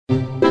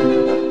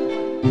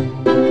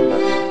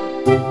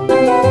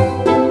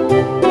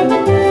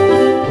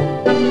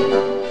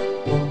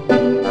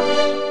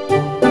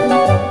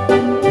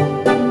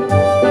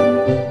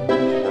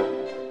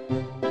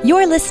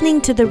listening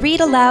to the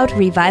Read-Aloud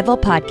Revival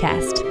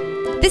podcast.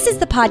 This is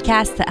the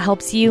podcast that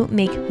helps you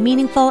make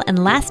meaningful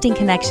and lasting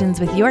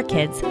connections with your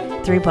kids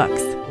through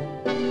books.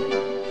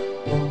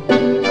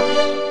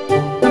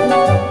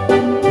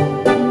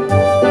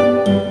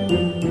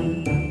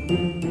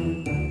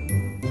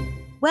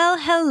 Well,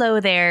 hello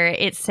there.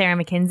 It's Sarah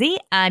McKenzie.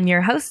 I'm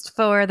your host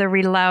for the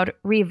Read-Aloud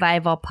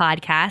Revival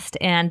podcast,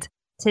 and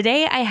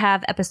today I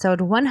have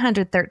episode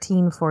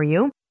 113 for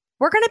you.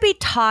 We're going to be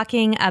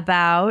talking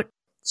about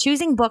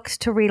choosing books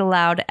to read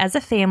aloud as a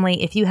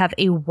family if you have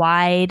a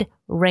wide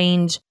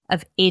range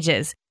of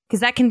ages,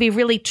 because that can be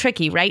really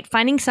tricky, right?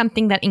 Finding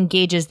something that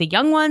engages the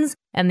young ones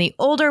and the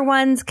older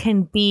ones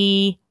can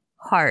be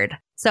hard.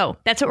 So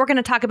that's what we're going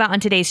to talk about on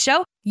today's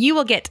show. You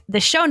will get the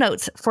show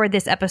notes for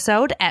this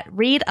episode at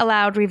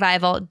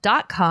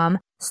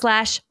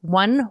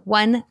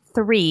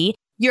readaloudrevival.com/113.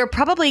 You're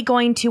probably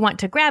going to want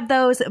to grab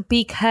those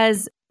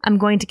because I'm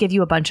going to give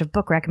you a bunch of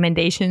book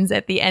recommendations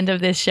at the end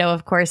of this show,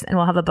 of course, and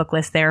we'll have a book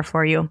list there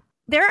for you.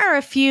 There are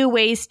a few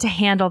ways to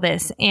handle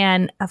this,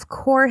 and of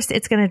course,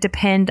 it's going to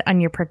depend on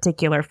your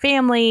particular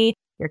family,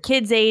 your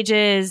kids'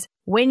 ages,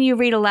 when you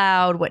read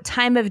aloud, what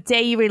time of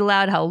day you read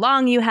aloud, how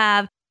long you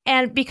have.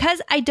 And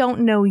because I don't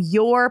know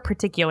your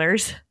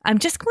particulars, I'm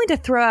just going to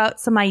throw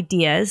out some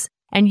ideas,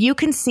 and you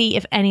can see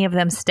if any of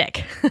them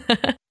stick.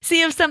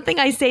 See if something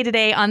I say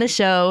today on the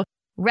show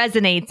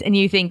resonates and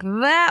you think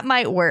that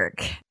might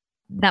work.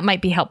 That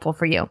might be helpful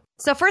for you.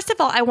 So first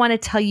of all, I want to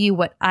tell you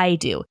what I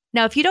do.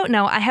 Now, if you don't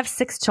know, I have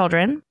 6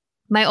 children.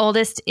 My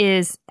oldest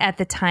is, at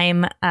the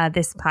time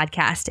this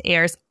podcast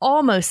airs,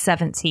 almost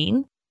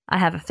 17. I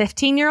have a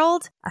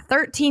 15-year-old, a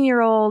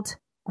 13-year-old,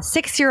 a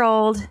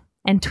 6-year-old,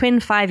 and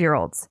twin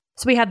 5-year-olds.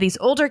 So we have these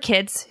older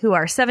kids who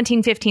are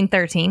 17, 15,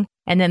 13,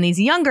 and then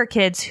these younger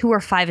kids who are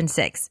 5 and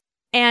 6.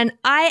 And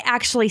I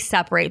actually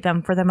separate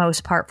them for the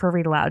most part for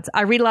read alouds.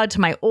 I read aloud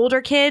to my older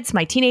kids,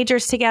 my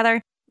teenagers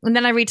together. And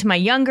then I read to my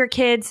younger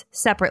kids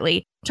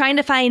separately, trying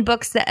to find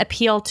books that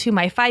appeal to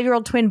my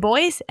 5-year-old twin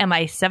boys and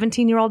my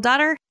 17-year-old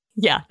daughter.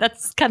 Yeah,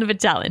 that's kind of a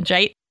challenge,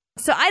 right?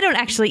 So I don't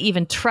actually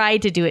even try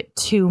to do it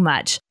too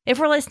much. If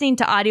we're listening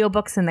to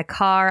audiobooks in the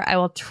car, I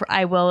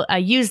will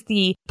use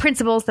the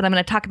principles that I'm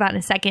going to talk about in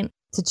a second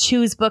to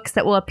choose books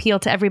that will appeal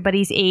to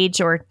everybody's age,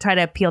 or try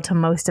to appeal to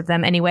most of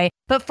them anyway.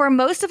 But for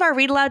most of our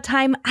read aloud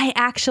time, I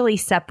actually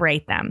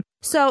separate them.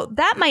 So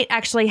that might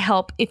actually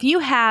help if you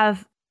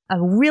have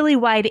a really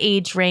wide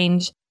age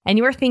range and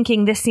you're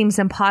thinking this seems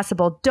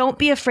impossible. Don't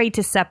be afraid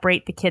to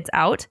separate the kids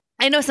out.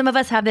 I know some of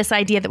us have this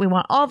idea that we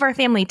want all of our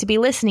family to be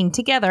listening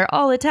together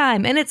all the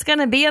time and it's going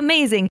to be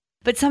amazing.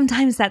 But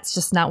sometimes that's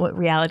just not what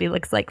reality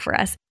looks like for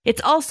us.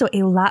 It's also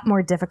a lot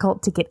more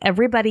difficult to get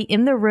everybody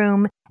in the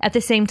room at the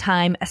same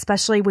time,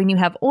 especially when you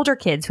have older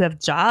kids who have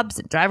jobs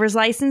and driver's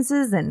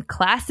licenses and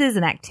classes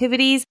and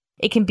activities.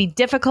 It can be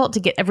difficult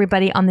to get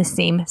everybody on the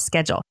same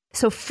schedule.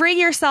 So free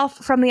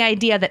yourself from the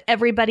idea that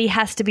everybody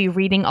has to be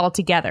reading all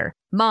together.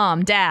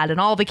 Mom, dad,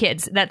 and all the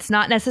kids. That's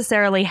not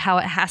necessarily how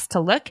it has to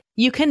look.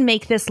 You can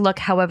make this look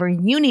however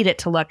you need it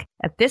to look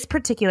at this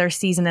particular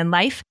season in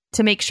life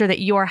to make sure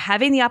that you're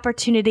having the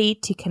opportunity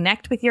to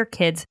connect with your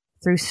kids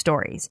through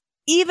stories,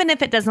 even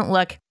if it doesn't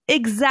look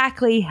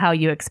exactly how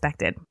you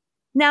expected.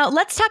 Now,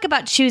 let's talk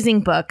about choosing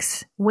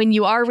books when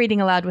you are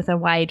reading aloud with a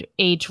wide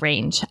age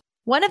range.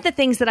 One of the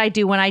things that I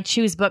do when I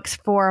choose books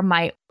for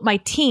my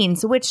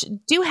teens, which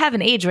do have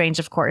an age range,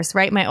 of course,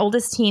 right? My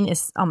oldest teen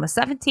is almost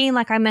 17,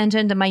 like I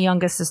mentioned, and my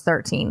youngest is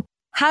 13.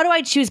 How do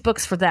I choose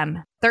books for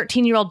them?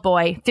 13-year-old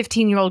boy,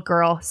 15-year-old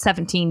girl,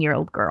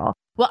 17-year-old girl.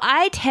 Well,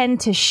 I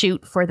tend to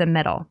shoot for the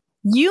middle.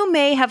 You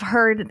may have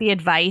heard the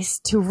advice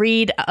to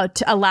read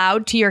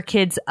aloud to your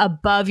kids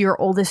above your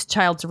oldest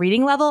child's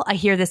reading level. I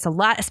hear this a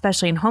lot,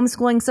 especially in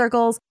homeschooling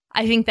circles.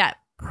 I think that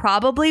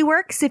probably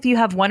works if you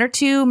have 1 or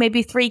 2,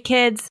 maybe 3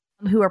 kids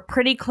who are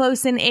pretty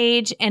close in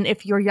age, and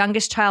if your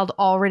youngest child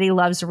already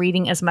loves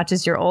reading as much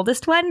as your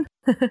oldest one.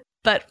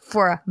 But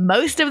for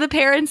most of the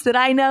parents that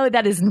I know,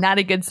 that is not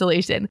a good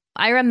solution.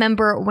 I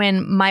remember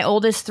when my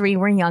oldest 3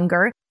 were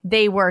younger,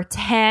 they were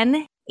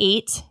 10,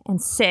 8, and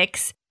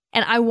 6,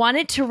 and I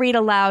wanted to read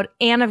aloud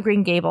Anne of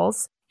Green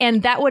Gables,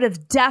 and that would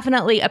have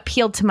definitely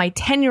appealed to my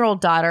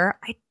 10-year-old daughter.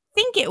 I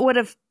think it would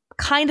have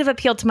kind of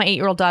appealed to my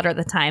 8-year-old daughter at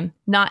the time,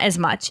 not as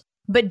much,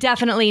 but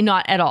definitely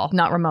not at all,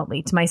 not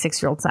remotely, to my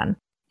 6-year-old son.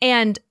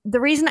 And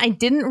the reason I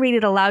didn't read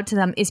it aloud to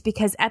them is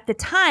because at the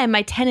time,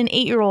 my 10 and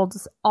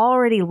 8-year-olds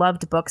already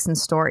loved books and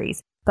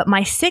stories, but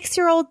my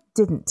 6-year-old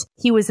didn't.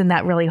 He was in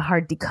that really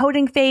hard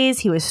decoding phase.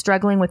 He was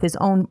struggling with his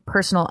own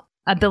personal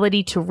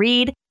ability to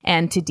read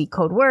and to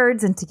decode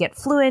words and to get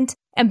fluent.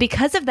 And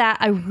because of that,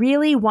 I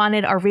really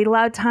wanted our read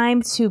aloud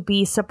time to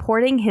be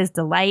supporting his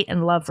delight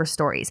and love for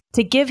stories,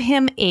 to give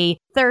him a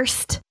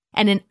thirst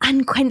and an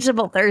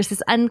unquenchable thirst,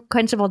 this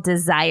unquenchable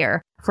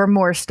desire for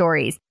more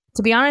stories.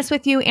 To be honest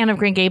with you, Anne of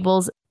Green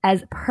Gables,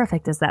 as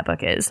perfect as that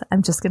book is,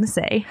 I'm just going to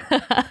say,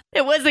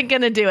 it wasn't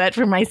going to do it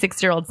for my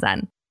 6-year-old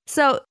son.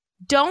 So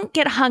don't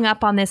get hung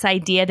up on this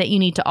idea that you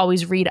need to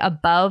always read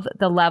above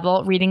the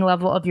reading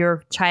level of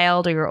your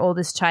child or your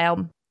oldest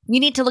child. You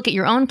need to look at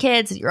your own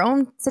kids, your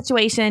own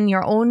situation,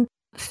 your own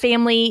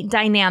family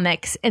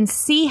dynamics, and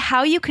see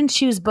how you can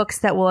choose books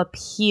that will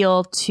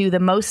appeal to the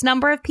most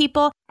number of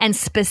people, and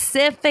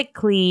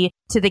specifically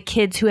to the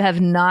kids who have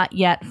not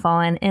yet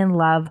fallen in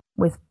love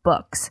with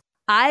books.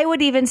 I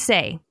would even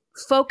say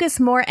focus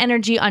more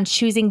energy on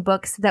choosing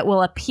books that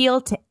will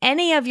appeal to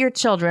any of your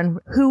children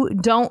who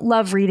don't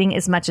love reading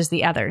as much as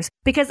the others.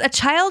 Because a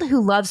child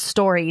who loves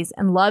stories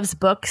and loves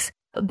books,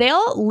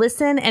 they'll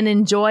listen and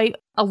enjoy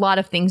a lot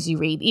of things you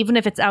read, even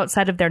if it's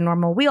outside of their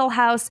normal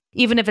wheelhouse,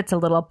 even if it's a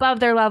little above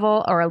their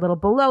level or a little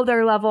below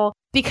their level,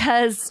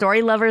 because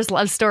story lovers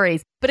love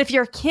stories. But if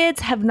your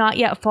kids have not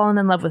yet fallen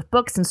in love with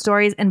books and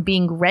stories and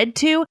being read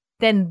to,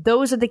 then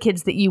those are the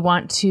kids that you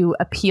want to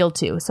appeal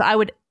to. So I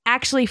would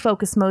actually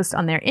focus most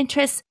on their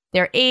interests,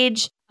 their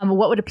age,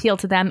 what would appeal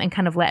to them, and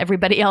kind of let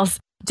everybody else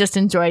just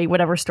enjoy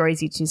whatever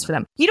stories you choose for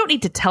them. You don't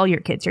need to tell your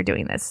kids you're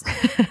doing this.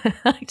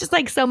 Just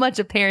like so much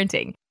of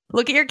parenting.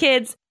 Look at your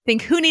kids,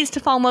 think who needs to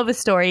fall in love with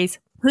stories?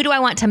 Who do I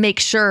want to make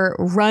sure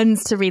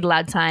runs to read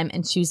aloud time,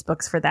 and choose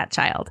books for that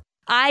child?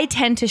 I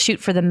tend to shoot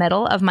for the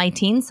middle of my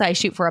teens. So I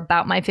shoot for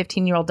about my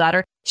 15-year-old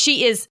daughter.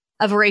 She is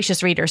a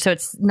voracious reader. So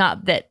it's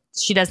not that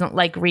she doesn't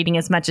like reading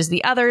as much as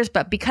the others,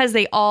 but because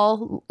they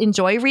all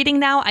enjoy reading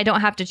now, I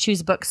don't have to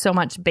choose books so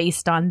much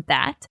based on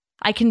that.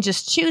 I can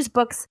just choose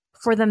books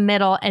for the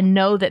middle and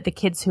know that the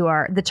kids who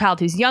are the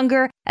child who's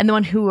younger and the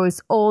one who is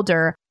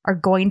older are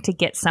going to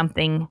get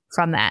something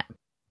from that.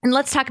 And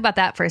let's talk about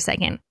that for a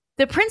second.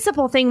 The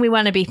principal thing we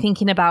want to be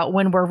thinking about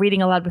when we're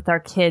reading aloud with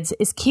our kids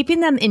is keeping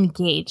them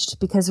engaged,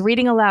 because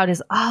reading aloud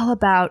is all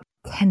about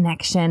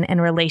connection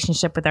and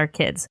relationship with our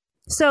kids.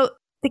 So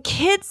the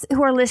kids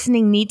who are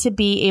listening need to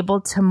be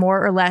able to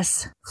more or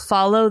less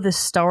follow the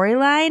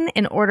storyline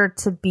in order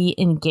to be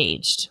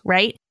engaged,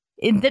 right?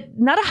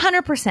 Not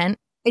 100%.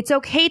 It's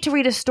okay to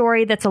read a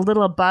story that's a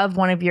little above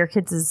one of your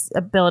kids'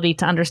 ability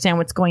to understand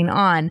what's going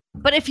on.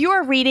 But if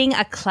you're reading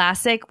a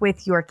classic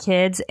with your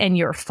kids and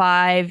your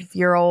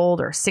 5-year-old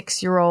or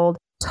 6-year-old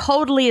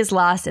totally is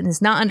lost and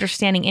is not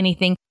understanding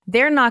anything,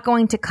 they're not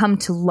going to come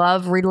to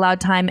love read aloud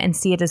time and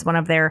see it as one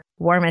of their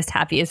warmest,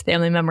 happiest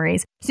family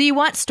memories. So you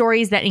want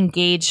stories that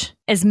engage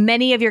as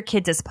many of your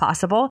kids as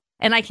possible.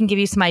 And I can give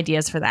you some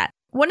ideas for that.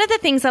 One of the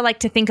things I like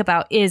to think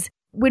about is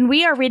when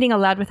we are reading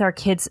aloud with our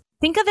kids,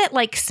 think of it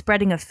like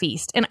spreading a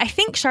feast. And I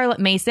think Charlotte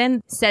Mason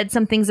said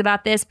some things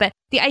about this, but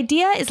the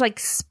idea is like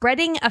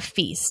spreading a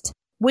feast.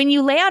 When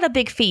you lay out a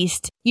big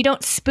feast, you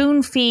don't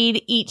spoon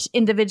feed each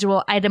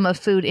individual item of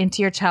food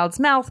into your child's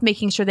mouth,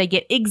 making sure they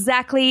get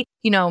exactly,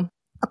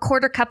 a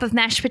quarter cup of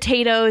mashed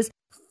potatoes,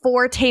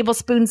 4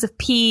 tablespoons of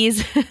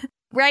peas,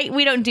 right?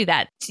 We don't do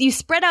that. So you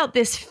spread out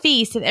this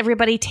feast and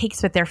everybody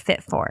takes what they're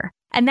fit for.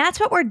 And that's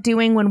what we're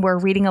doing when we're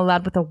reading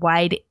aloud with a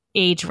wide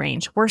age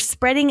range. We're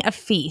spreading a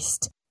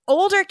feast.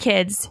 Older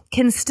kids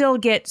can still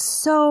get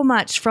so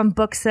much from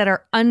books that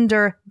are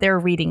under their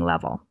reading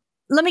level.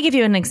 Let me give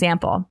you an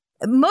example.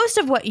 Most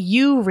of what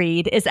you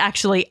read is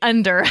actually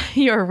under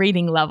your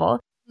reading level.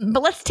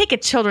 But let's take a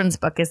children's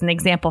book as an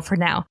example for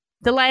now.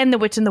 The Lion, the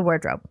Witch, and the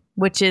Wardrobe,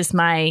 which is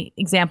my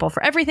example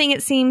for everything,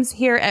 it seems,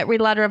 here at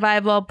Read-Aloud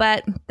Revival.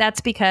 But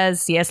that's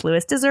because C.S.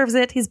 Lewis deserves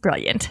it. He's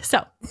brilliant.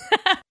 So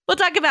we'll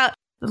talk about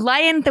The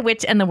Lion, the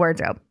Witch, and the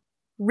Wardrobe.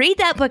 Read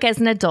that book as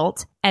an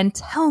adult and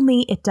tell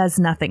me it does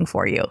nothing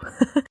for you.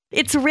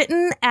 It's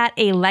written at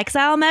a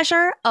Lexile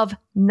measure of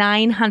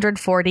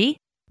 940,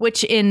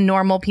 which in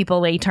normal people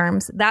lay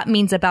terms, that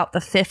means about the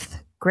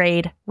 5th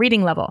grade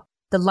reading level.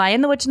 The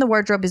Lion, the Witch, and the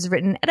Wardrobe is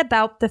written at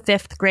about the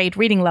 5th grade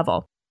reading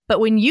level. But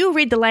when you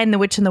read The Lion, the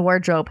Witch, and the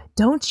Wardrobe,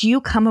 don't you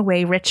come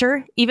away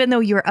richer, even though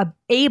you're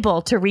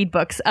able to read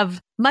books of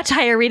much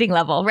higher reading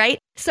level, right?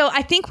 So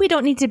I think we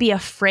don't need to be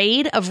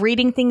afraid of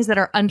reading things that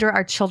are under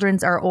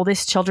our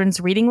oldest children's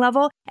reading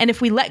level. And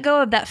if we let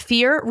go of that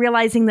fear,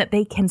 realizing that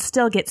they can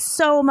still get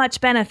so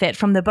much benefit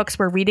from the books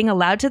we're reading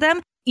aloud to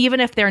them, even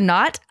if they're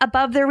not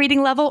above their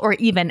reading level or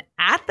even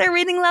at their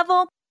reading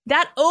level,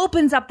 that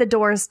opens up the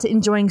doors to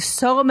enjoying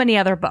so many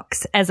other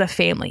books as a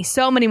family,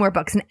 so many more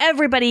books, and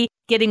everybody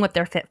getting what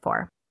they're fit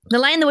for. The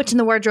Lion, the Witch, and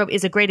the Wardrobe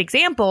is a great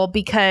example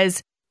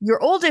because your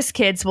oldest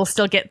kids will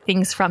still get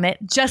things from it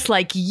just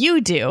like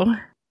you do.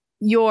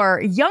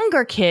 Your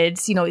younger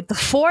kids, the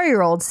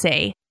 4-year-olds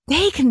say,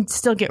 they can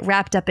still get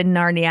wrapped up in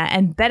Narnia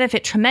and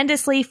benefit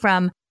tremendously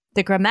from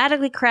the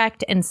grammatically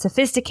correct and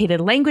sophisticated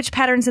language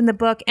patterns in the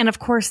book, and of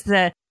course,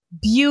 the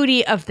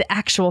beauty of the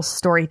actual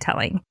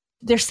storytelling.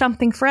 There's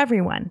something for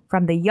everyone,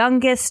 from the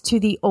youngest to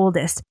the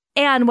oldest.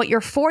 And what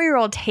your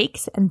 4-year-old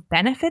takes and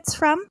benefits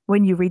from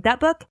when you read that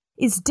book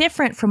is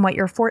different from what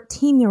your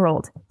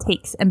 14-year-old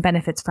takes and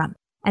benefits from.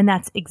 And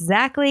that's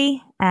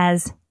exactly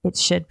as it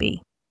should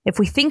be. If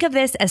we think of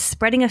this as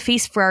spreading a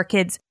feast for our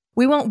kids,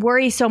 we won't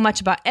worry so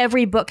much about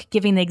every book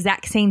giving the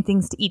exact same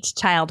things to each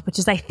child, which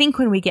is, I think,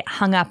 when we get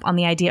hung up on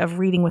the idea of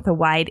reading with a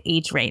wide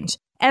age range.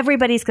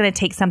 Everybody's going to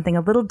take something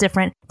a little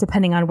different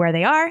depending on where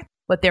they are,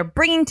 what they're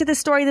bringing to the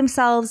story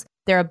themselves,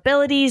 their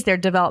abilities, their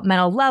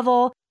developmental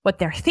level, what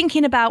they're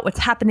thinking about, what's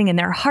happening in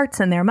their hearts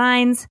and their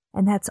minds.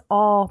 And that's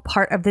all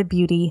part of the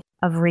beauty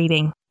of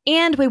reading.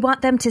 And we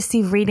want them to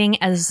see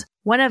reading as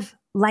one of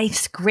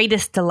life's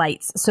greatest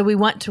delights. So we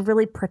want to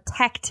really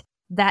protect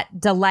that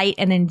delight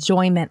and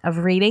enjoyment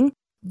of reading.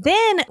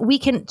 Then we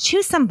can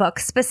choose some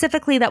books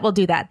specifically that will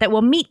do that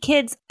will meet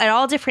kids at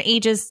all different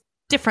ages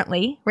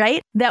differently,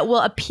 right? That will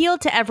appeal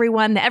to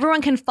everyone, that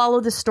everyone can follow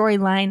the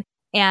storyline,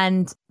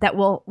 and that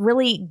will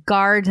really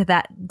guard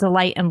that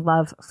delight and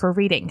love for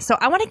reading. So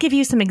I want to give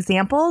you some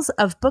examples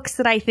of books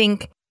that I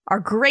think are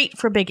great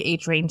for big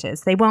age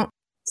ranges. They won't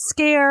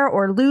scare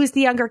or lose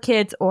the younger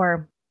kids,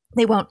 or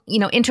they won't,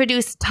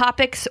 introduce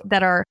topics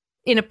that are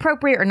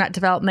inappropriate or not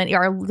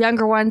our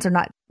younger ones are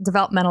not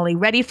developmentally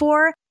ready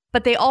for,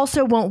 but they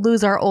also won't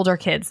lose our older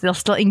kids. They'll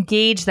still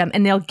engage them,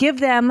 and they'll give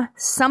them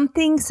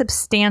something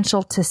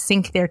substantial to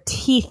sink their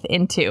teeth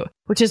into,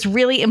 which is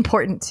really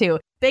important too.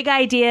 Big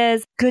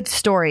ideas, good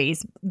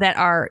stories that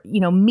are,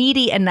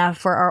 meaty enough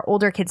for our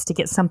older kids to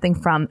get something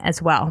from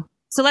as well.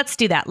 So let's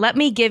do that. Let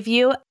me give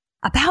you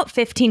about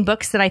 15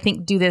 books that I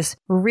think do this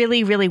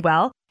really, really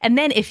well. And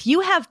then if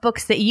you have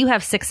books that you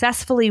have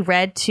successfully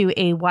read to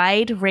a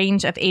wide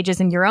range of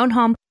ages in your own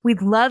home,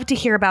 we'd love to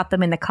hear about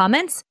them in the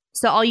comments.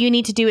 So all you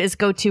need to do is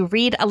go to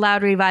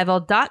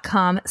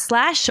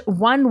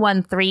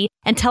readaloudrevival.com/113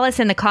 and tell us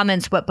in the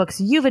comments what books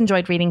you've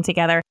enjoyed reading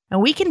together.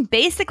 And we can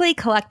basically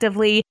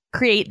collectively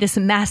create this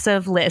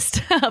massive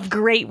list of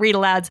great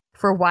read-alouds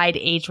for wide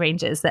age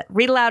ranges that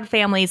read-aloud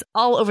families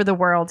all over the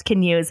world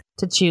can use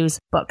to choose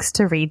books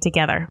to read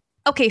together.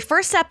 Okay,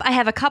 first up, I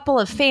have a couple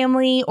of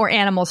family or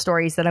animal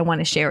stories that I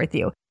want to share with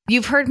you.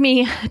 You've heard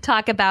me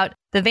talk about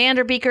the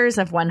Vanderbeekers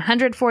of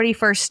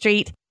 141st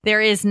Street. There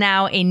is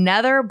now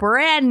another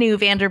brand new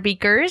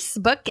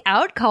Vanderbeekers book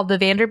out called The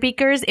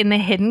Vanderbeekers in the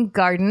Hidden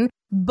Garden.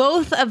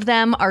 Both of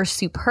them are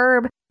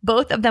superb.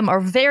 Both of them are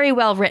very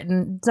well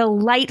written,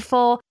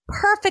 delightful,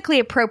 perfectly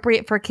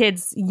appropriate for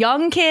kids,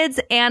 young kids,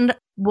 and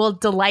will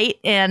delight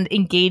and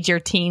engage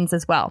your teens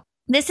as well.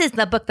 This is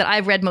the book that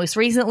I've read most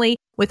recently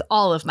with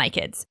all of my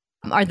kids,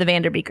 are the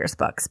Vanderbeekers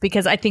books,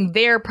 because I think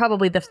they're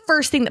probably the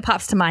first thing that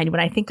pops to mind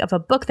when I think of a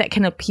book that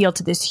can appeal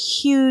to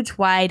this huge,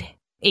 wide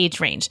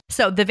age range.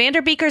 So the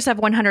Vanderbeekers of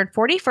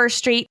 141st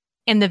Street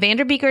and the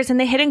Vanderbeekers in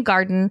the Hidden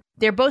Garden,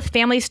 they're both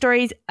family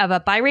stories of a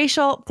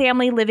biracial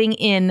family living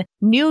in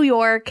New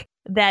York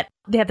that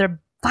they have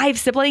their 5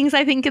 siblings,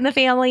 I think, in the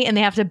family, and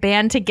they have to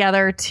band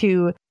together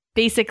to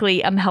basically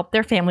help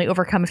their family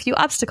overcome a few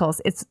obstacles.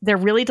 They're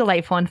really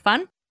delightful and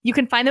fun. You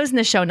can find those in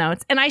the show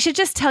notes. And I should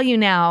just tell you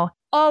now,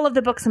 all of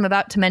the books I'm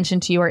about to mention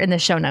to you are in the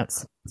show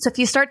notes. So if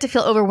you start to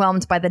feel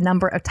overwhelmed by the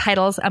number of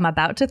titles I'm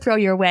about to throw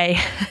your way,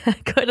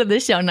 go to the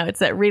show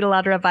notes at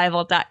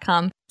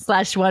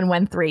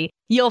readaloudrevival.com/113.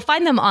 You'll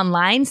find them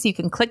online, so you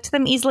can click to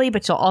them easily,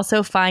 but you'll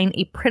also find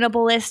a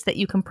printable list that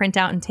you can print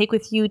out and take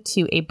with you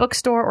to a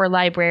bookstore or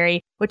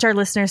library, which our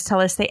listeners tell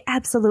us they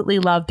absolutely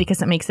love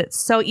because it makes it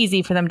so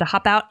easy for them to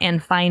hop out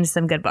and find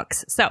some good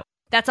books. So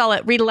that's all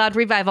at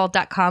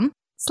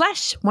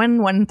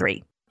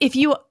readaloudrevival.com/113. If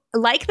you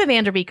like the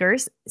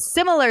Vanderbeekers,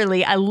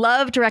 similarly, I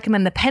love to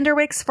recommend the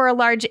Penderwicks for a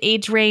large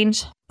age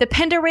range. The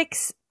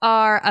Penderwicks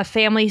are a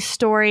family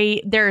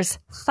story. There's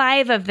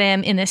 5 of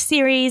them in the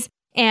series,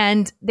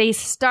 and they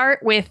start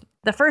with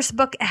the first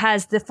book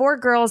has the 4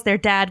 girls, their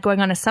dad,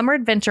 going on a summer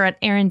adventure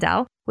at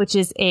Arendelle, which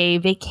is a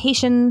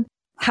vacation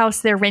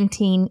house they're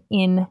renting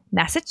in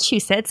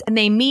Massachusetts, and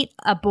they meet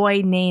a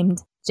boy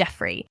named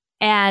Jeffrey.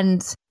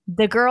 And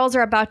the girls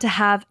are about to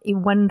have a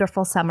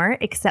wonderful summer,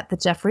 except that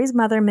Jeffrey's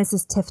mother,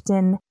 Mrs.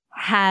 Tifton,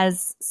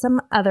 has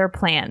some other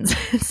plans.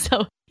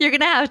 So you're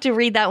going to have to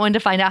read that one to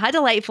find out how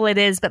delightful it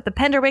is. But The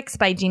Penderwicks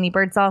by Jeannie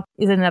Birdsall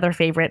is another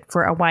favorite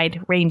for a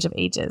wide range of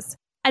ages.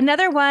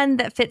 Another one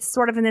that fits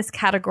sort of in this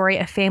category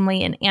of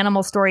family and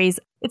animal stories.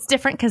 It's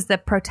different because the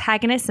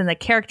protagonists and the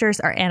characters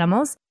are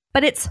animals,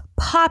 but it's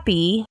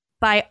Poppy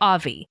by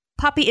Avi.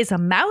 Poppy is a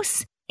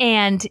mouse,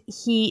 and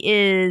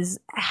he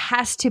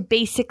has to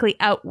basically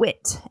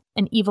outwit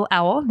an evil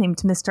owl named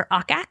Mr.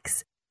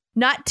 Ockax.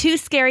 Not too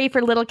scary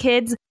for little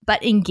kids,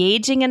 but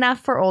engaging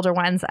enough for older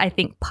ones. I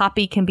think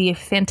Poppy can be a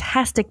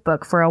fantastic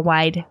book for a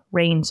wide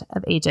range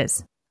of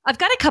ages. I've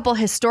got a couple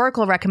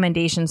historical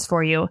recommendations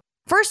for you.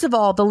 First of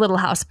all, the Little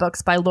House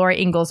books by Laura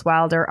Ingalls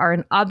Wilder are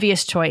an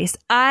obvious choice.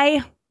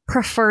 I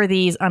prefer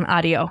these on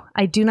audio.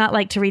 I do not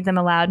like to read them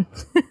aloud.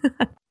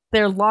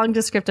 They're long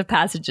descriptive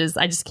passages.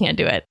 I just can't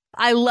do it.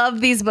 I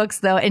love these books,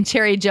 though, and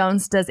Cherry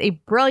Jones does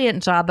a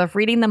brilliant job of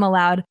reading them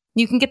aloud.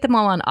 You can get them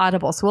all on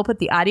Audible, so we'll put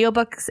the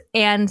audiobooks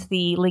and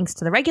the links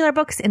to the regular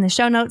books in the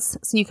show notes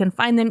so you can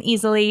find them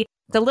easily.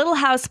 The Little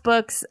House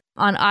books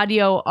on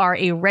audio are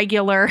a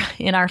regular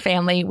in our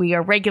family. We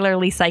are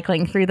regularly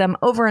cycling through them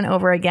over and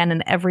over again,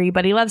 and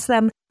everybody loves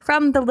them,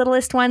 from the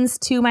littlest ones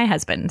to my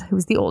husband,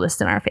 who's the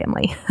oldest in our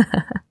family.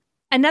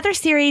 Another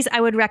series I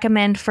would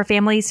recommend for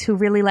families who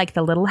really like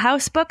the Little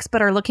House books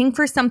but are looking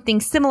for something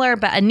similar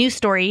but a new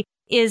story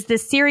is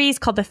this series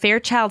called the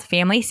Fairchild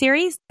Family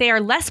series. They are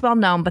less well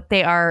known, but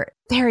they are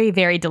very,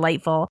 very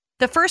delightful.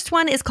 The first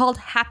one is called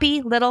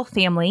Happy Little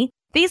Family.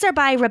 These are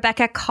by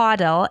Rebecca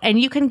Caudle, and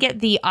you can get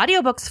the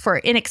audiobooks for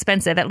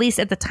inexpensive. At least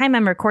at the time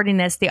I'm recording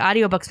this, the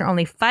audiobooks are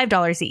only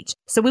 $5 each.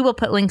 So we will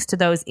put links to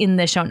those in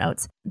the show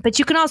notes. But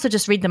you can also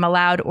just read them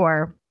aloud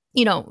or,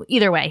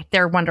 either way,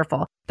 they're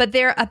wonderful. But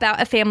they're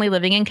about a family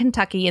living in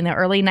Kentucky in the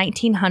early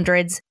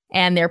 1900s,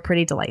 and they're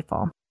pretty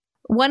delightful.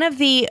 One of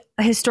the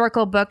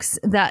historical books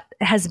that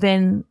has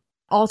been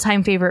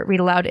all-time favorite read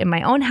aloud in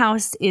my own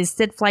house is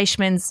Sid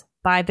Fleischman's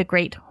By the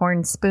Great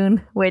Horn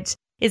Spoon, which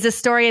is a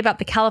story about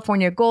the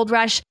California gold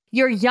rush.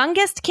 Your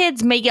youngest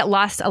kids may get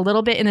lost a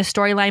little bit in the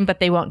storyline, but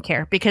they won't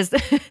care because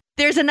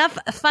there's enough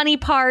funny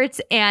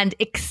parts and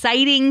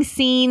exciting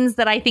scenes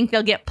that I think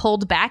they'll get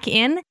pulled back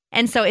in.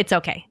 And so it's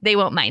okay. They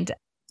won't mind.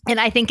 And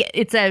I think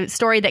it's a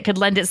story that could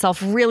lend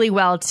itself really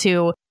well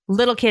to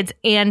little kids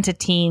and to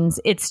teens.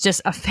 It's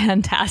just a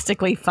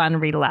fantastically fun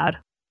read aloud.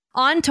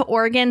 On to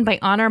Oregon by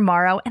Honor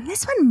Morrow. And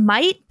this one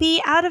might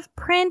be out of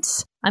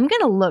print. I'm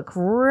going to look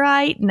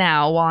right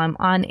now while I'm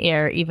on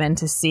air even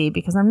to see,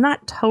 because I'm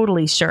not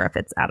totally sure if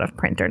it's out of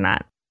print or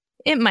not.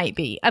 It might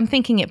be. I'm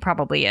thinking it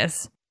probably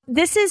is.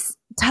 This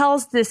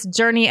tells this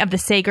journey of the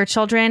Sager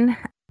children,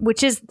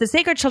 which is the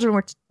Sager children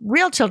were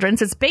real children.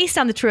 So it's based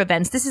on the true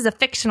events. This is a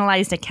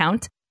fictionalized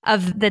account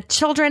of the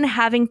children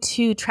having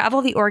to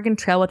travel the Oregon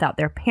Trail without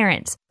their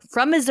parents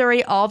from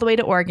Missouri all the way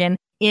to Oregon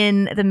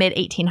in the mid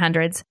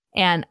 1800s.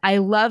 And I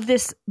love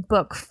this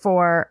book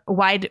for a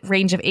wide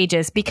range of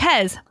ages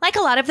because, like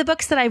a lot of the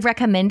books that I've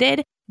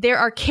recommended, there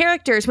are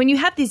characters. When you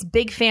have these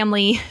big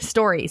family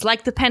stories,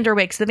 like the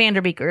Penderwicks, the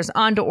Vanderbeekers,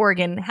 On to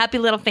Oregon, Happy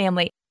Little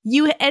Family,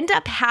 you end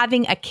up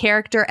having a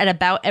character at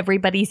about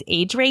everybody's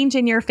age range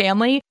in your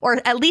family,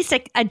 or at least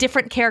a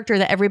different character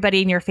that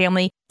everybody in your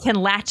family can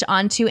latch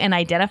onto and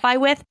identify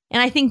with.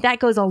 And I think that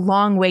goes a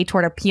long way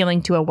toward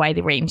appealing to a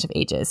wide range of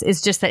ages.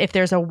 It's just that if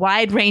there's a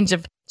wide range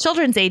of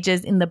children's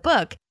ages in the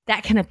book,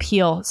 that can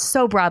appeal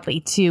so broadly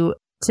to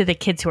the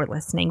kids who are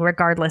listening,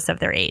 regardless of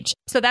their age.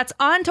 So that's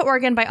On to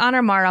Oregon by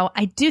Honor Morrow.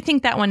 I do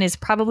think that one is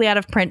probably out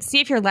of print.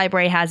 See if your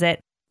library has it.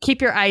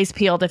 Keep your eyes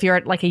peeled if you're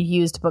at like a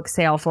used book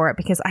sale for it,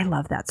 because I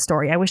love that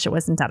story. I wish it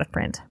wasn't out of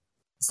print.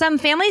 Some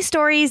family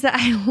stories that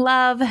I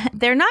love.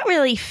 They're not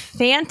really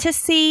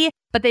fantasy,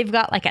 but they've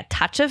got like a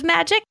touch of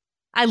magic.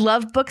 I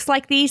love books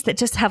like these that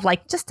just have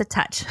like just a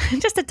touch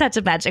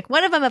of magic.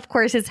 One of them, of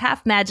course, is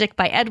Half Magic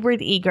by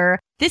Edward Eager.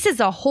 This is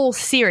a whole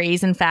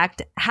series. In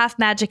fact, Half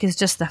Magic is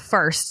just the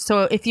first.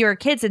 So if your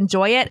kids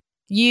enjoy it,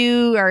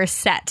 you are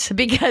set,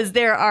 because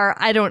there are,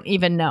 I don't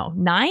even know,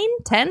 9,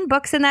 10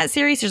 books in that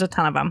series. There's a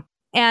ton of them.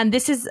 And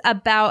this is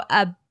about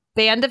a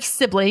band of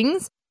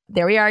siblings.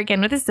 There we are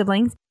again with the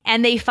siblings.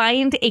 And they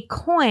find a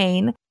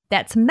coin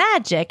that's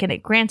magic and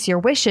it grants your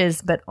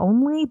wishes, but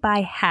only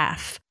by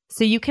half.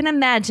 So you can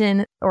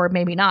imagine, or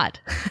maybe not,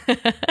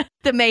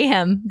 the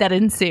mayhem that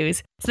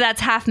ensues. So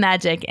that's Half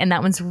Magic, and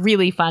that one's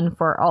really fun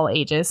for all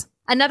ages.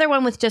 Another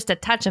one with just a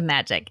touch of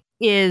magic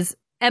is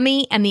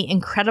Emmy and the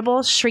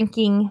Incredible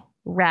Shrinking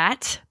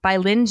Rat by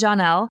Lynn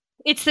Jonell.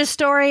 It's the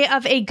story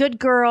of a good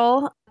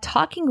girl,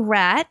 talking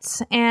rat,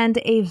 and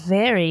a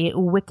very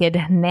wicked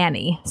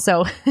nanny.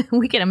 So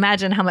we can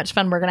imagine how much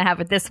fun we're going to have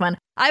with this one.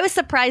 I was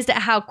surprised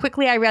at how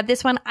quickly I read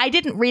this one. I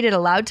didn't read it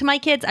aloud to my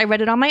kids. I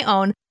read it on my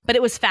own, but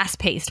it was fast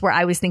paced where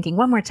I was thinking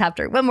one more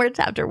chapter, one more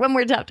chapter, one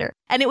more chapter.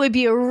 And it would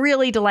be a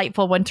really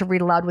delightful one to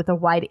read aloud with a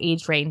wide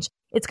age range.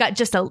 It's got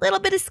just a little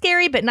bit of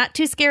scary, but not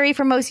too scary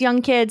for most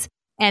young kids.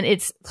 And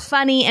it's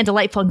funny and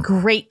delightful and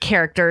great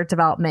character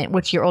development,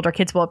 which your older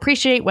kids will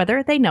appreciate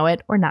whether they know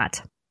it or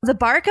not. The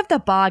Bark of the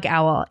Bog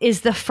Owl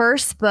is the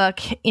first book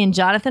in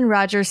Jonathan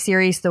Rogers'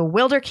 series, the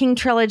Wilder King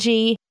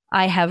trilogy.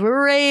 I have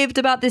raved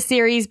about this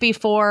series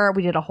before.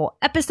 We did a whole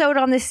episode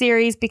on this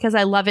series because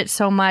I love it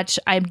so much.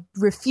 I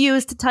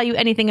refuse to tell you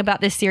anything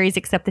about this series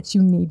except that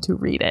you need to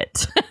read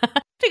it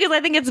because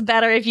I think it's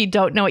better if you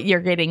don't know what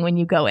you're getting when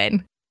you go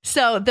in.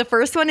 So the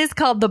first one is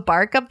called The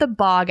Bark of the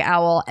Bog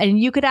Owl, and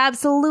you could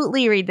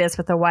absolutely read this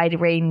with a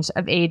wide range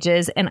of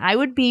ages, and I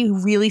would be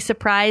really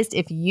surprised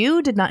if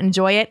you did not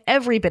enjoy it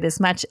every bit as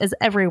much as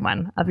every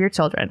one of your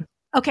children.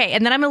 Okay,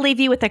 and then I'm going to leave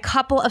you with a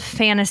couple of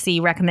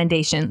fantasy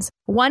recommendations.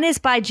 One is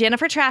by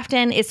Jennifer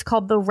Trafton. It's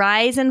called The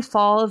Rise and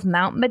Fall of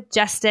Mount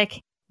Majestic.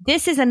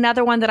 This is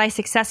another one that I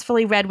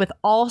successfully read with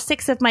all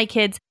 6 of my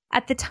kids.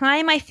 At the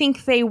time, I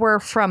think they were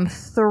from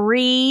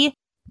 3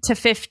 to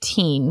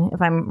 15,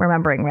 if I'm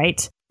remembering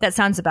right. That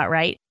sounds about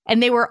right.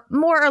 And they were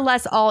more or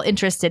less all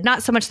interested.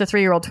 Not so much the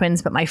 3-year-old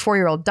twins, but my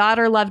 4-year-old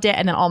daughter loved it.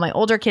 And then all my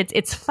older kids.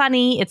 It's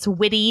funny. It's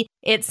witty.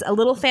 It's a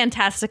little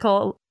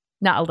fantastical.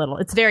 Not a little.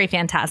 It's very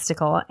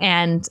fantastical.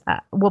 And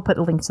we'll put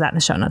a link to that in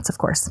the show notes, of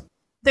course.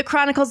 The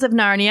Chronicles of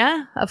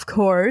Narnia, of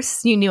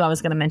course. You knew I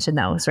was going to mention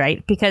those,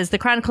 right? Because the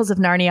Chronicles of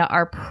Narnia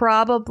are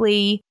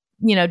probably,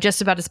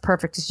 just about as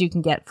perfect as you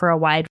can get for a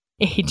wide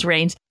age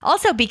range.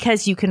 Also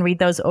because you can read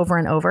those over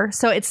and over.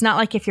 So it's not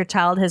like if your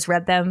child has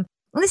read them.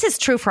 And this is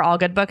true for all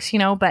good books,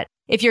 but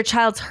if your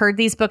child's heard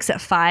these books at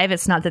 5,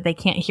 it's not that they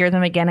can't hear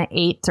them again at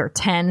 8 or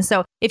 10.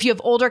 So if you have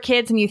older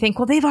kids and you think,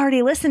 well, they've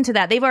already listened to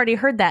that, they've already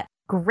heard that,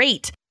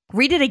 great.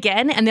 read it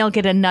again and they'll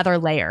get another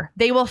layer.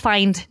 They will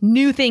find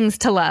new things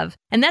to love.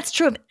 And that's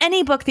true of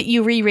any book that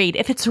you reread.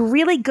 If it's a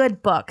really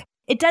good book,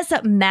 it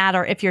doesn't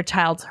matter if your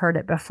child's heard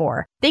it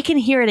before. They can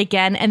hear it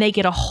again and they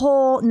get a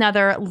whole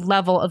nother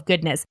level of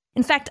goodness.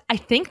 In fact, I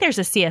think there's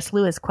a C.S.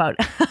 Lewis quote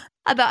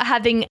about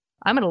having,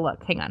 I'm going to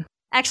look, hang on.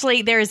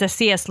 Actually, there is a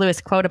C.S.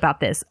 Lewis quote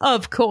about this,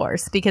 of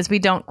course, because we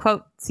don't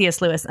quote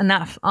C.S. Lewis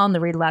enough on the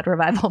Read-Aloud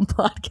Revival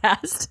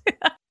podcast.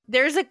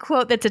 There's a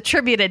quote that's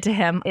attributed to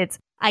him. It's,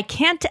 I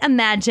can't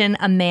imagine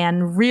a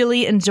man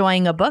really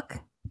enjoying a book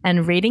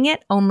and reading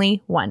it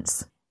only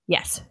once.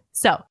 Yes.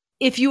 So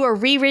if you are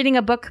rereading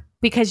a book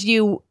because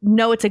you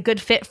know it's a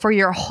good fit for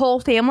your whole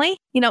family,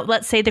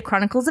 let's say the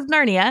Chronicles of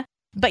Narnia,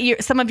 but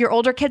some of your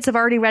older kids have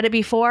already read it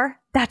before,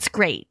 that's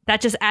great. That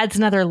just adds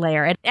another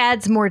layer. It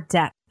adds more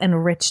depth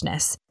and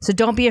richness. So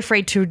don't be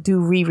afraid to do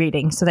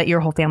rereading so that your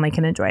whole family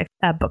can enjoy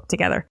a book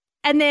together.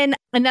 And then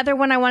another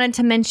one I wanted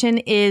to mention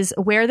is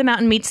Where the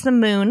Mountain Meets the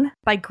Moon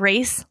by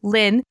Grace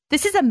Lin.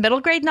 This is a middle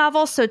grade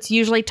novel, so it's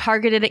usually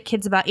targeted at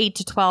kids about 8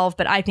 to 12,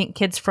 but I think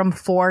kids from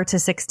 4 to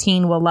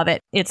 16 will love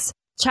it. It's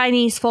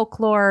Chinese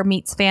folklore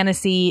meets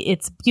fantasy.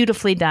 It's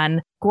beautifully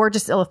done.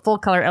 Gorgeous full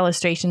color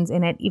illustrations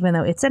in it, even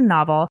though it's a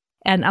novel.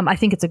 And I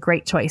think it's a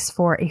great choice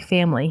for a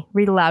family.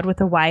 Read aloud with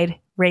a wide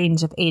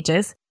range of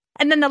ages.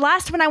 And then the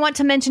last one I want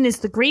to mention is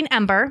The Green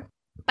Ember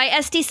by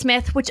S.D.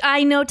 Smith, which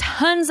I know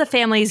tons of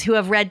families who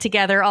have read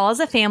together, all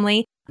as a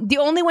family. The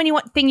only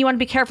thing you want to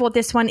be careful with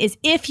this one is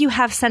if you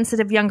have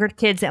sensitive younger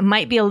kids, it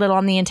might be a little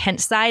on the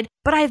intense side.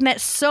 But I've met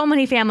so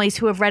many families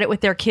who have read it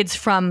with their kids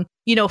from,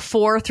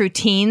 4 through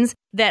teens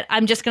that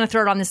I'm just going to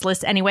throw it on this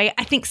list anyway.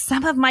 I think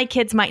some of my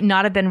kids might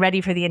not have been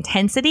ready for the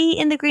intensity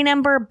in The Green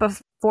Ember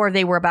before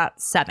they were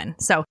about 7.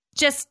 So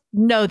just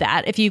know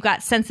that if you've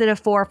got sensitive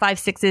 4, 5,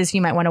 6s,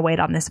 you might want to wait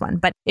on this one.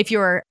 But if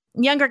your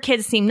younger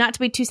kids seem not to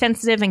be too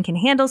sensitive and can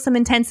handle some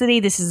intensity,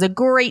 this is a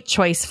great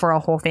choice for a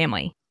whole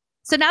family.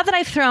 So now that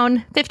I've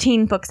thrown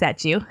 15 books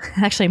at you,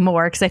 actually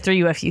more because I threw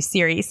you a few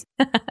series,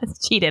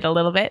 cheated a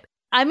little bit.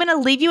 I'm going to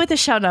leave you with the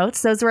show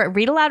notes. Those are at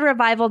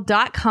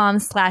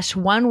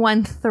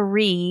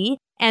readaloudrevival.com/113.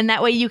 And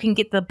that way you can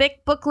get the big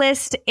book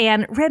list.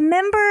 And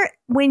remember,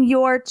 when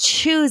you're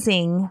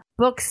choosing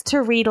books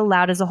to read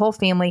aloud as a whole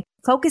family,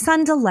 focus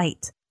on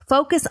delight,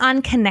 focus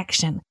on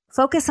connection,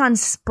 focus on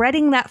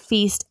spreading that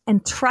feast,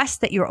 and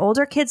trust that your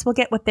older kids will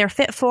get what they're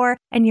fit for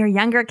and your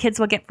younger kids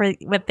will get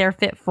what they're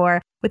fit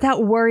for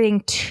without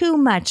worrying too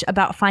much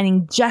about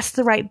finding just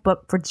the right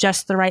book for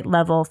just the right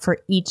level for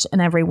each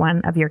and every one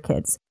of your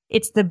kids.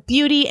 It's the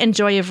beauty and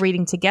joy of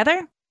reading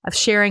together, of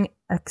sharing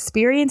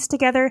experience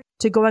together,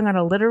 to going on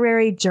a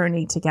literary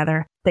journey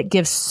together that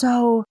gives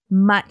so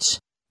much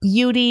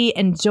beauty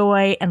and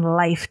joy and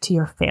life to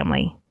your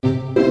family.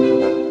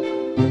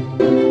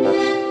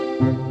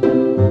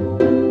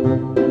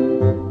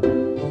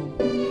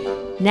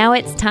 Now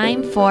it's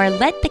time for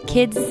Let the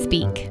Kids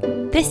Speak.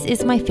 This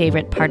is my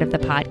favorite part of the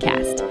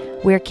podcast,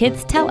 where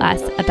kids tell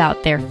us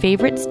about their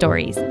favorite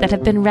stories that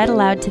have been read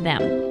aloud to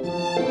them.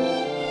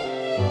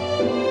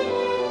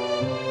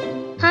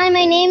 Hi,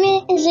 my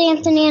name is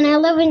Anthony and I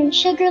live in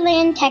Sugar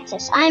Land,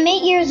 Texas. I'm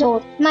 8 years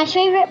old. My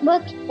favorite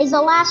book is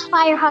The Last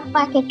Firehawk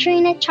by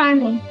Katrina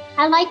Charming.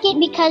 I like it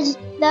because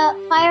the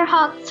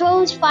firehawk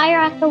throws fire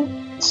at the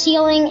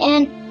ceiling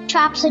and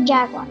traps the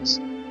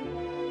jaguars.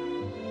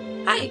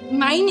 Hi,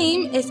 my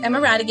name is Emma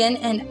Radigan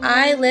and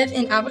I live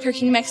in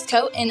Albuquerque, New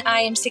Mexico, and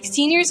I am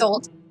 16 years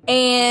old.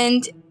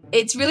 And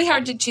it's really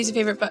hard to choose a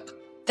favorite book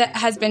that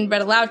has been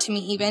read aloud to me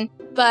even,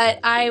 but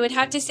I would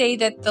have to say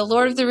that the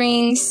Lord of the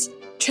Rings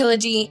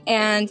trilogy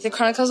and the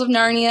Chronicles of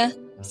Narnia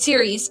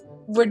series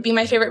would be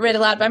my favorite read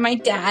aloud by my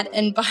dad,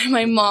 and by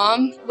my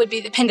mom would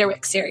be the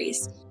Penderwick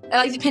series. I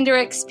like the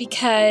Penderwicks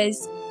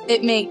because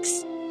it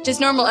makes just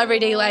normal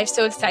everyday life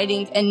so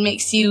exciting and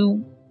makes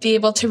you be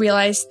able to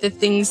realize the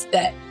things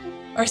that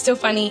are so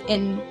funny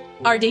in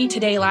our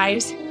day-to-day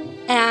lives.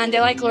 And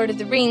I like Lord of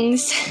the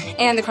Rings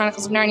and the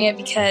Chronicles of Narnia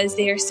because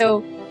they are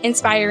so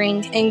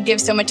inspiring and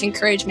give so much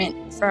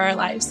encouragement for our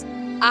lives.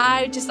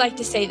 I'd just like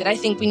to say that I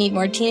think we need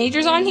more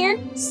teenagers on here,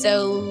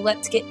 so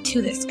let's get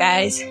to this,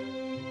 guys.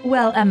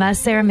 Well, Emma,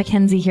 Sarah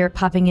McKenzie here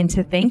popping in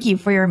to thank you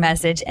for your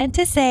message and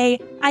to say,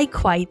 I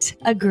quite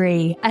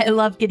agree. I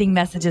love getting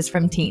messages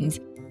from teens.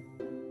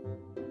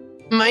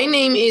 My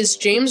name is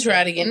James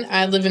Radigan.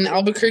 I live in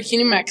Albuquerque,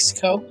 New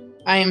Mexico.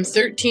 I am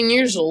 13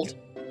 years old.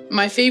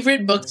 My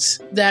favorite books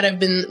that have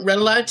been read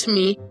aloud to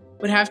me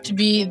would have to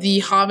be the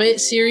Hobbit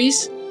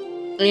series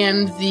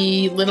and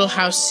the Little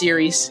House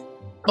series,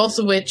 both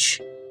of which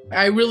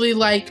I really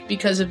like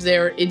because of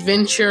their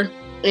adventure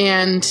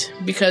and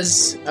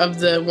because of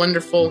the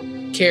wonderful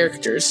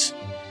characters.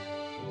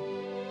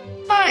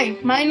 Hi,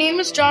 my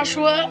name is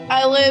Joshua.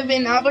 I live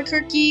in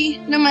Albuquerque,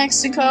 New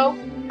Mexico.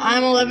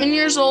 I'm 11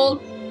 years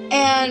old,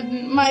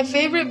 and my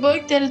favorite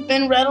book that has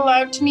been read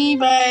aloud to me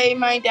by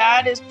my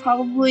dad is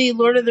probably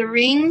Lord of the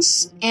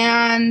Rings,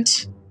 and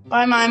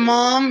by my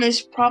mom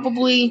is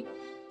probably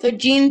the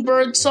Jean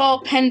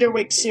Birdsall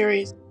Penderwick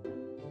series.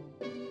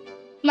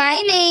 My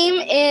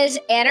name is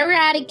Anna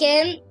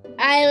Radigan.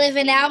 I live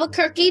in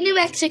Albuquerque, New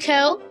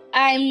Mexico.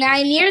 I'm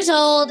 9 years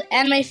old,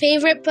 and my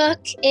favorite book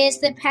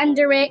is The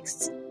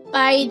Pendericks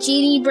by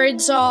Jeannie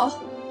Birdsall.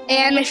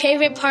 And my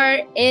favorite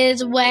part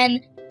is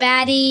when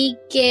Batty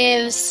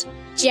gives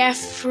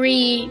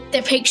Jeffrey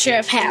the picture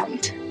of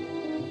Hound.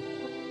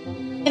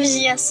 I'm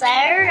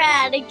Josiah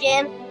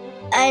Radigan.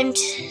 I'm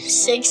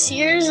 6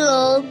 years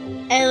old.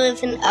 I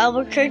live in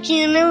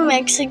Albuquerque, New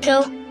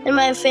Mexico. And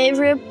my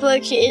favorite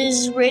book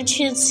is Rich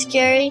and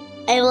Scary.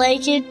 I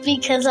like it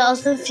because all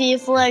the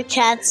people are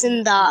cats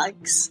and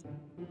dogs.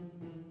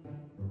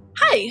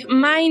 Hi,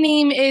 my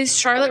name is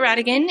Charlotte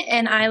Radigan,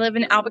 and I live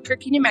in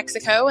Albuquerque, New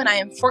Mexico, and I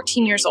am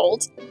 14 years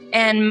old.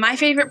 And my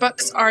favorite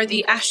books are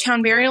the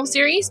Ashtown Burial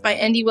series by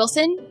Andy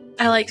Wilson.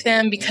 I like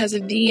them because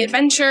of the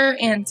adventure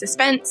and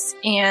suspense,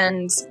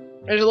 and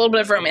there's a little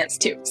bit of romance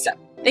too. So,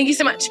 thank you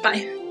so much. Bye.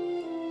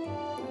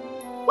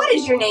 What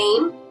is your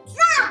name?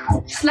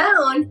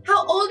 Sloan.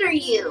 How old are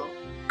you?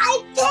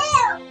 I'm 2.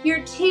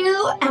 You're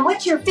 2, and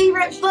what's your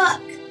favorite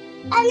book?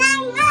 And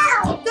I'm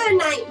Moon. Good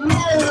night,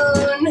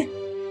 Moon.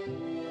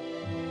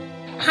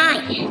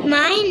 Hi,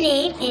 my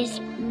name is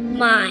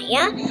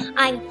Maya.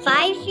 I'm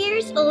 5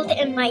 years old,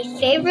 and my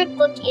favorite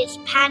book is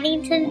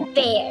Paddington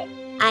Bear.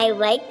 I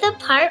like the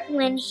part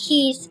when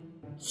he's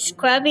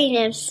scrubbing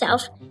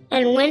himself,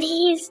 and when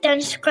he's done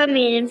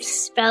scrubbing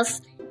himself,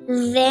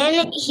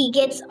 then he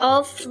gets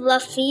all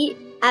fluffy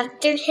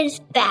after his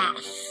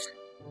bath.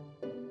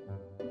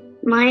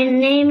 My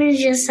name is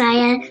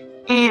Josiah,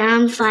 and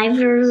I'm 5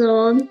 years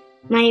old.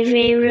 My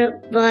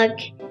favorite book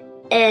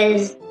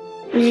is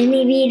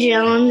Ginny B.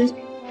 Jones,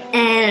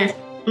 and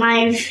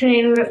my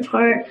favorite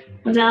part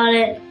about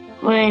it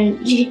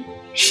when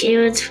she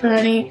was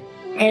funny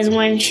is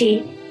when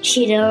she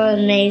cheated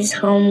on May's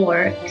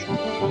homework.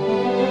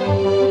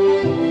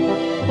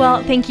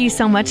 Well, thank you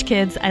so much,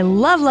 kids. I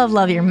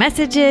love your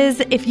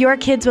messages. If your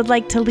kids would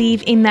like to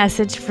leave a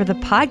message for the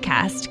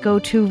podcast, go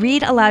to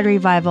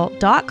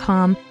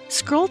readaloudrevival.com,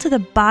 scroll to the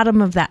bottom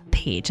of that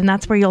page, and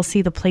that's where you'll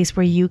see the place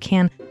where you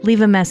can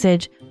leave a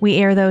message. We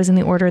air those in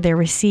the order they're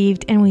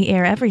received, and we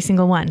air every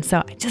single one. So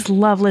I just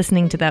love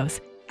listening to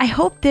those. I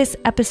hope this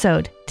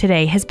episode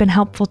today has been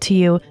helpful to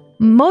you.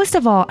 Most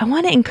of all, I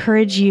want to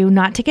encourage you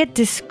not to get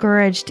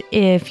discouraged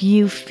if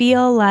you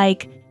feel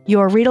like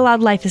your Read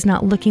Aloud life is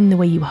not looking the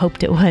way you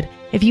hoped it would.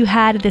 If you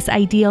had this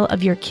ideal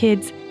of your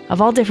kids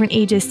of all different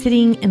ages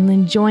sitting and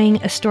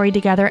enjoying a story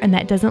together and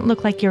that doesn't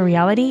look like your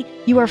reality,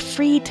 you are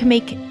free to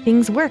make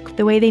things work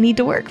the way they need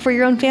to work for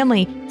your own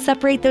family.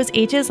 Separate those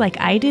ages like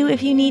I do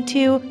if you need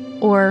to,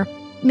 or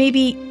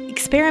maybe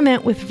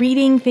experiment with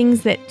reading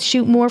things that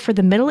shoot more for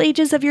the middle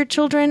ages of your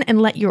children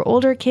and let your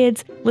older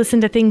kids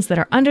listen to things that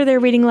are under their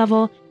reading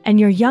level and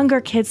your younger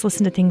kids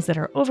listen to things that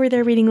are over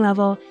their reading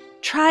level.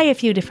 Try a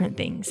few different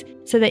things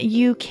so that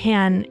you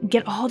can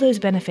get all those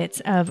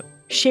benefits of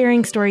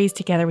sharing stories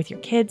together with your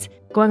kids,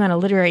 going on a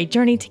literary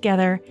journey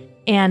together,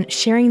 and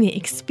sharing the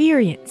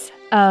experience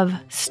of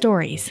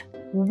stories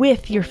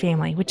with your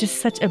family, which is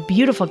such a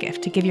beautiful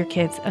gift to give your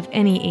kids of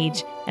any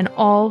age and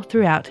all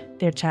throughout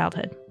their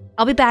childhood.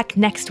 I'll be back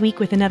next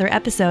week with another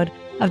episode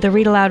of the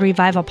Read Aloud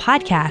Revival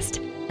podcast.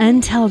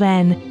 Until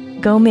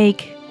then, go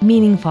make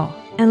meaningful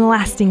and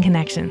lasting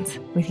connections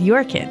with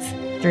your kids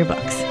through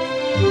books.